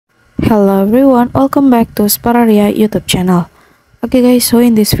Hello everyone, welcome back to Spararia YouTube channel. Okay guys, so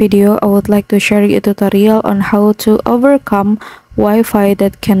in this video I would like to share a tutorial on how to overcome Wi-Fi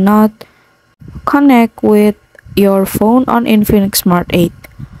that cannot connect with your phone on Infinix Smart 8.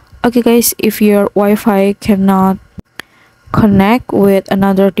 Okay guys, if your Wi-Fi cannot connect with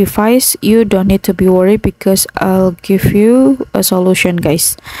another device, you don't need to be worried because I'll give you a solution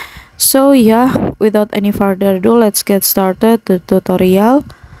guys. So yeah, without any further ado, let's get started the tutorial.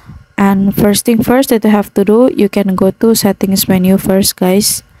 And first thing first that you have to do, you can go to settings menu first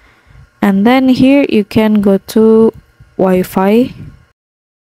guys, and then here you can go to Wi-Fi,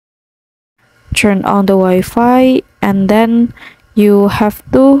 turn on the Wi-Fi, and then you have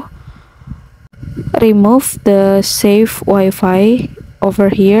to remove the save Wi-Fi over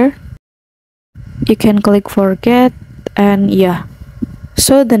here. You can click forget, and yeah,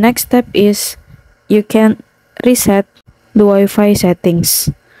 so the next step is you can reset the Wi-Fi settings.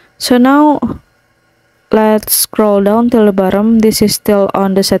 So now let's scroll down till the bottom. This is still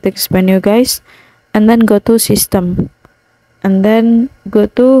on the settings menu guys, and then go to system, and then go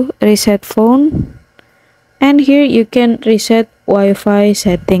to reset phone, and here you can reset Wi-Fi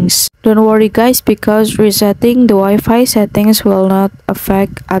settings. Don't worry guys, because resetting the Wi-Fi settings will not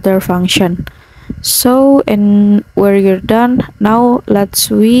affect other function. So and where you're done, now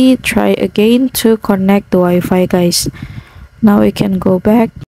we try again to connect the Wi-Fi guys. Now we can go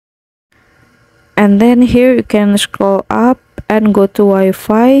back, and then here you can scroll up and go to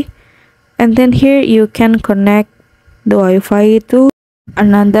Wi-Fi, and then here you can connect the Wi-Fi to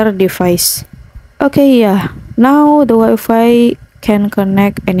another device. Okay, yeah, now the Wi-Fi can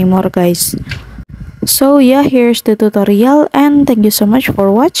connect anymore guys. So yeah, here's the tutorial, and thank you so much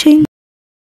for watching.